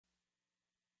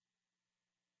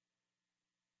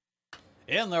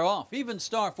And they're off. Even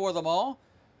star for them all.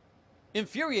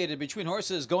 Infuriated Between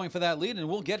Horses going for that lead, and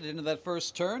we'll get it into that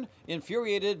first turn.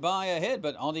 Infuriated by ahead,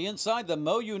 but on the inside, the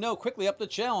Mo You Know quickly up the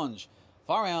challenge.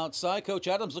 Far outside, Coach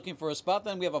Adams looking for a spot.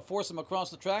 Then we have a foursome across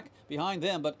the track behind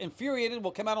them, but Infuriated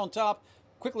will come out on top.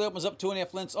 Quickly opens up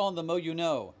 2.5 lengths on the Mo You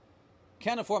Know.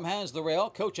 Caniform has the rail.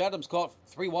 Coach Adams caught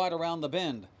 3 wide around the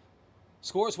bend.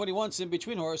 Scores what he wants in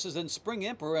Between Horses, and Spring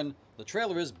Emperor, and the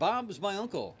trailer is Bob's My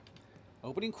Uncle.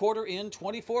 Opening quarter in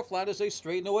 24 flat as they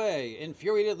straighten away.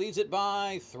 Infuriated leads it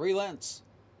by 3 lengths.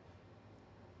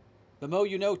 The Mo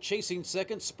You Know chasing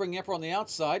second. Spring Emperor on the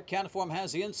outside. Caniform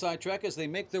has the inside track as they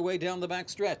make their way down the back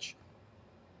stretch.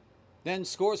 Then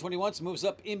Scores When He Wants moves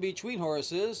up in Between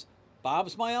Horses.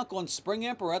 Bob's My Uncle and Spring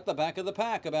Emperor at the back of the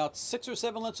pack, about 6 or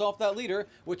 7 lengths off that leader,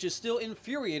 which is still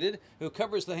Infuriated, who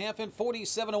covers the half in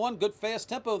 47-1. Good fast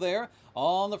tempo there.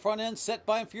 On the front end, set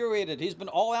by Infuriated. He's been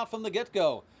all out from the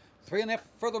get-go. 3.5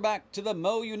 further back to the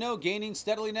Mo You Know, gaining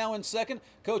steadily now in second.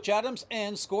 Coach Adams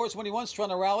and Scores When He Wants trying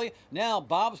to rally. Now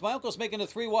Bob's My Uncle's making a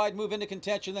 3-wide move into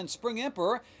contention. Then Spring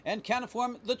Emperor and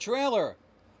Caniform the trailer.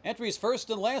 Entries first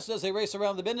and last as they race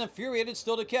around the bend. Infuriated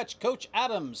still to catch. Coach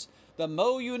Adams, the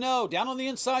Mo You Know, down on the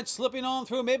inside, slipping on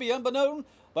through, maybe unbeknown.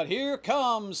 But here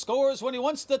comes Scores When He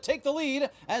Wants to take the lead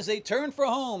as they turn for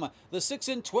home. The 6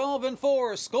 in 12 and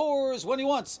 4. Scores When He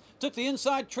Wants took the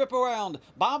inside trip around.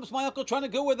 Bob's My Uncle trying to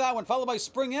go with that one, followed by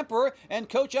Spring Emperor and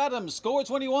Coach Adams. Scores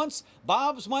When He Wants.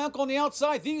 Bob's My Uncle on the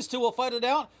outside. These two will fight it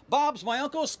out. Bob's My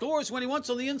Uncle scores when he wants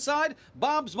on the inside.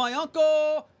 Bob's My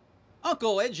Uncle.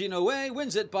 Uncle edging away,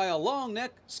 wins it by a long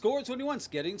neck. Scores When He Wants,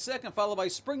 getting second, followed by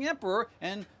Spring Emperor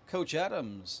and Coach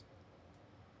Adams.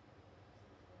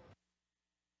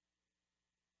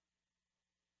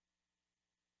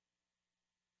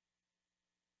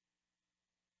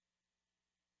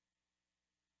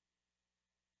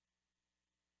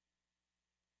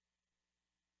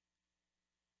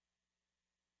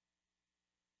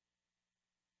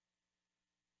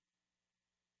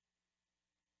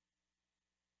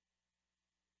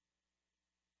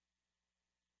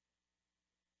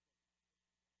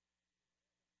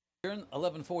 Turn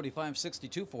 11:45,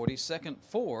 62:40. Second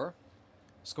 4.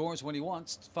 Scores When He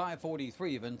Wants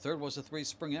 5:43 even. Third was the 3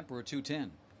 Spring Emperor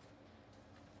 2:10.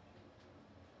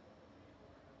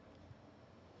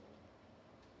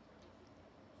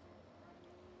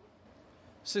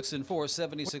 Six and 4,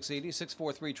 76.80.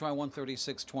 6-4-3, try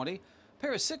 136.20.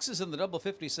 Pair of sixes in the double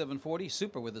 57.40.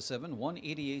 Super with the 7,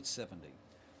 188.70.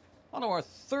 On our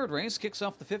third race, kicks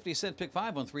off the 50-cent pick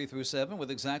 5 on 3 through 7 with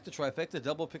exacta, trifecta,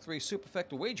 double pick 3,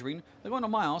 superfecta wagering. They're going a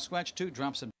mile, scratch 2,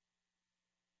 drops and.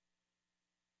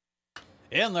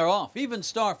 And they're off. Even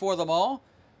star for them all.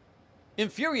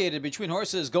 Infuriated Between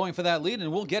Horses going for that lead, and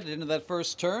we'll get it into that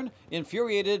first turn.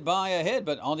 Infuriated by ahead,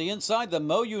 but on the inside, the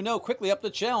Mo You Know quickly up the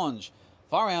challenge.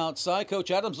 Far outside,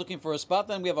 Coach Adams looking for a spot.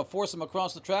 Then we have a foursome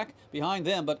across the track behind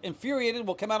them, but Infuriated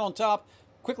will come out on top.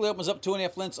 Quickly opens up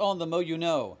 2.5 lengths on the Mo You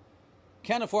Know.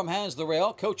 Caniform has the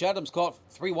rail. Coach Adams caught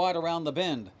 3 wide around the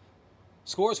bend.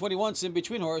 Scores When He Wants in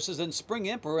Between Horses, and Spring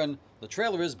Emperor, and the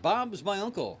trailer is Bob's My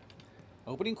Uncle.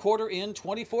 Opening quarter in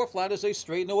 24 flat as they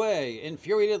straighten away.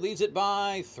 Infuriated leads it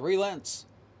by 3 lengths.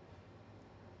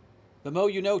 The Mo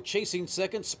You Know chasing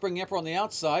second. Spring Emperor on the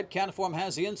outside. Caniform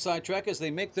has the inside track as they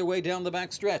make their way down the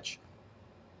back stretch.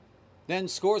 Then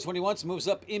Scores When He Wants moves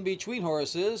up in Between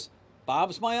Horses.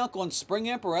 Bob's My Uncle and Spring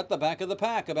Emperor at the back of the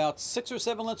pack, about 6 or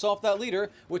 7 lengths off that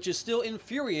leader, which is still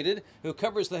Infuriated, who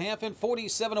covers the half in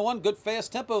 47-1. Good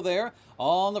fast tempo there.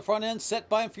 On the front end, set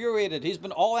by Infuriated. He's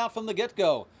been all out from the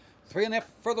get-go. 3.5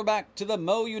 further back to the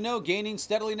Mo You Know, gaining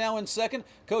steadily now in second.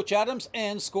 Coach Adams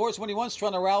and Scores When He Wants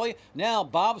trying to rally. Now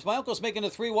Bob's My Uncle's making a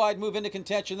 3-wide move into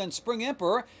contention. Then Spring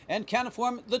Emperor and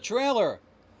Caniform the trailer.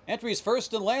 Entries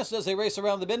first and last as they race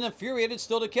around the bend. Infuriated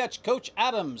still to catch. Coach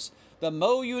Adams, the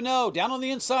Mo You Know, down on the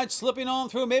inside, slipping on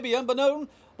through, maybe unbeknown.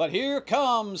 But here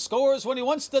comes Scores When He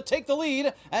Wants to take the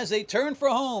lead as they turn for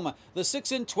home. The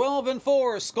 6 in 12 and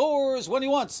 4. Scores When He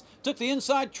Wants took the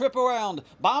inside trip around.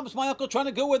 Bob's My Uncle trying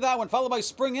to go with that one, followed by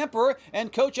Spring Emperor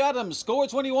and Coach Adams.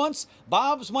 Scores When He Wants.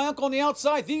 Bob's My Uncle on the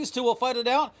outside. These two will fight it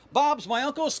out. Bob's My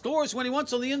Uncle scores when he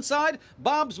wants on the inside.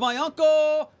 Bob's My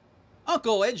Uncle.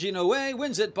 Uncle edging away,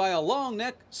 wins it by a long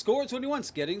neck. Scores When He Wants,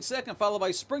 getting second, followed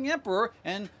by Spring Emperor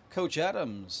and Coach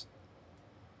Adams.